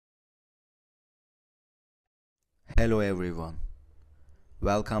Hello everyone,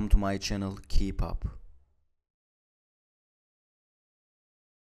 welcome to my channel Keep Up.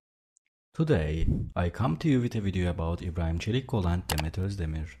 Today, I come to you with a video about İbrahim and Demet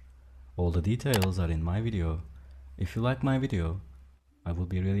Özdemir. All the details are in my video. If you like my video, I will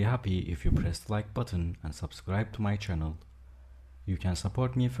be really happy if you press the like button and subscribe to my channel. You can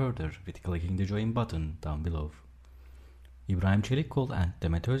support me further with clicking the join button down below. İbrahim and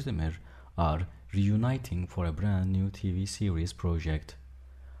Demet Özdemir are reuniting for a brand new TV series project.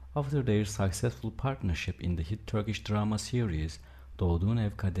 After their successful partnership in the hit Turkish drama series Doğduğun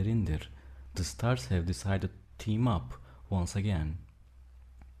Ev Kaderindir, the stars have decided to team up once again.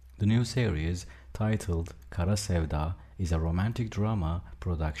 The new series, titled Kara Sevda, is a romantic drama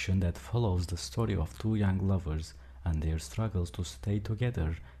production that follows the story of two young lovers and their struggles to stay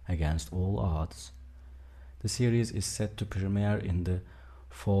together against all odds. The series is set to premiere in the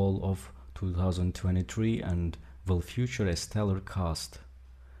fall of 2023 and will feature a stellar cast,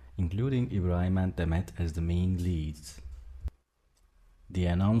 including İbrahim and Demet as the main leads. The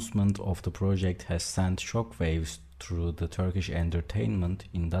announcement of the project has sent shockwaves through the Turkish entertainment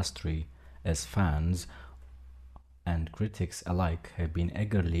industry, as fans and critics alike have been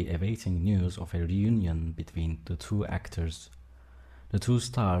eagerly awaiting news of a reunion between the two actors. The two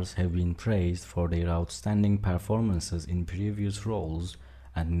stars have been praised for their outstanding performances in previous roles,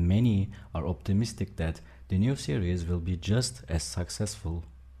 and many are optimistic that the new series will be just as successful.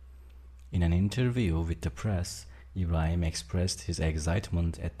 In an interview with the press, İbrahim expressed his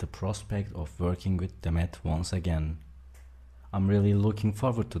excitement at the prospect of working with Demet once again. "I'm really looking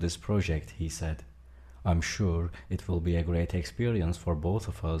forward to this project," he said. "I'm sure it will be a great experience for both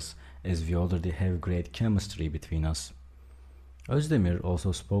of us, as we already have great chemistry between us." Özdemir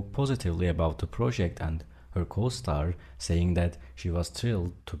also spoke positively about the project and her co-star, saying that she was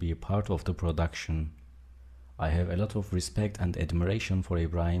thrilled to be a part of the production. "I have a lot of respect and admiration for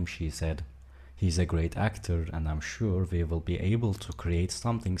İbrahim," she said. "He's a great actor and I'm sure we will be able to create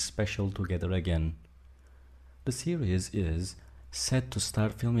something special together again." The series is set to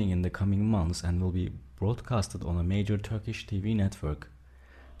start filming in the coming months and will be broadcasted on a major Turkish TV network.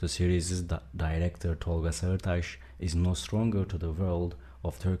 The series' director Tolga Sarıtaş is no stranger to the world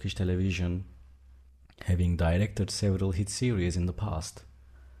of Turkish television, having directed several hit series in the past.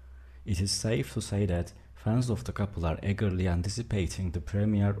 It is safe to say that fans of the couple are eagerly anticipating the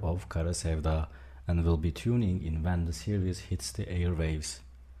premiere of Kara Sevda and will be tuning in when the series hits the airwaves.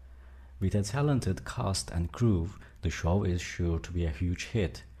 With a talented cast and crew, the show is sure to be a huge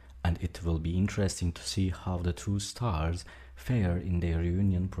hit, and it will be interesting to see how the two stars fare in their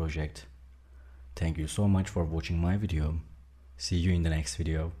reunion project. Thank you so much for watching my video. See you in the next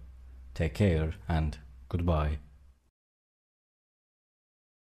video. Take care and goodbye.